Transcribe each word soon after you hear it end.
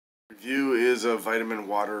review is a vitamin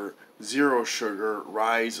water, zero sugar,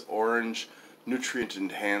 rise orange, nutrient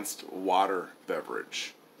enhanced water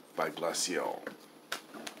beverage by Glacio.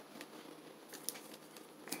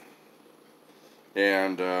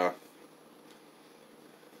 And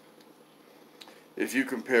if you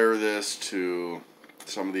compare this to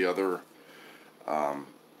some of the other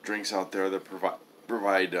drinks out there that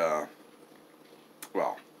provide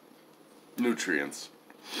well, nutrients,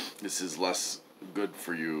 this is less good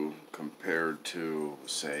for you compared to,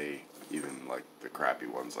 say, even like the crappy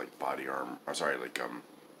ones like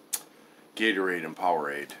Gatorade and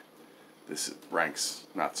Powerade. This ranks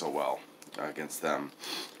not so well against them,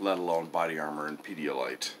 let alone Body Armor and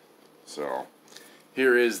Pedialyte. So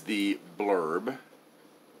here is the blurb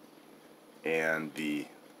and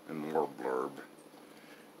more blurb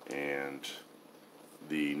and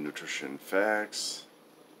the nutrition facts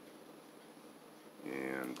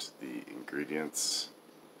and the ingredients.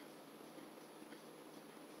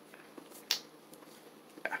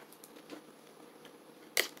 Yeah.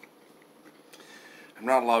 I'm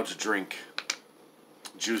not allowed to drink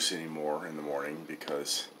juice anymore in the morning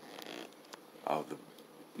because of the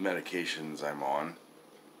medications I'm on.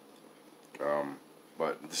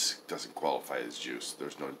 But this doesn't qualify as juice.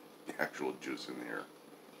 There's no actual juice in here.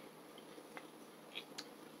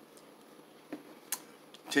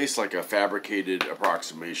 Tastes like a fabricated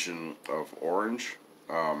approximation of orange.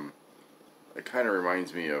 It kind of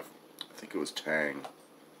reminds me of, I think it was Tang.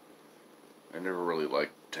 I never really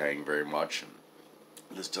liked Tang very much, and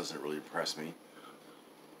this doesn't really impress me.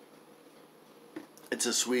 It's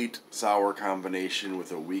a sweet-sour combination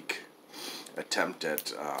with a weak attempt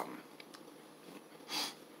at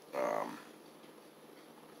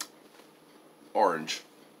orange.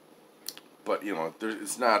 But, you know,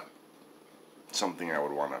 it's not something I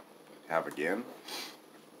would want to have again.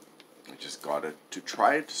 I just got it to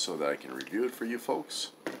try it so that I can review it for you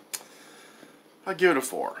folks. I'll give it a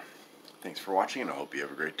 4. Thanks for watching, and I hope you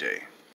have a great day.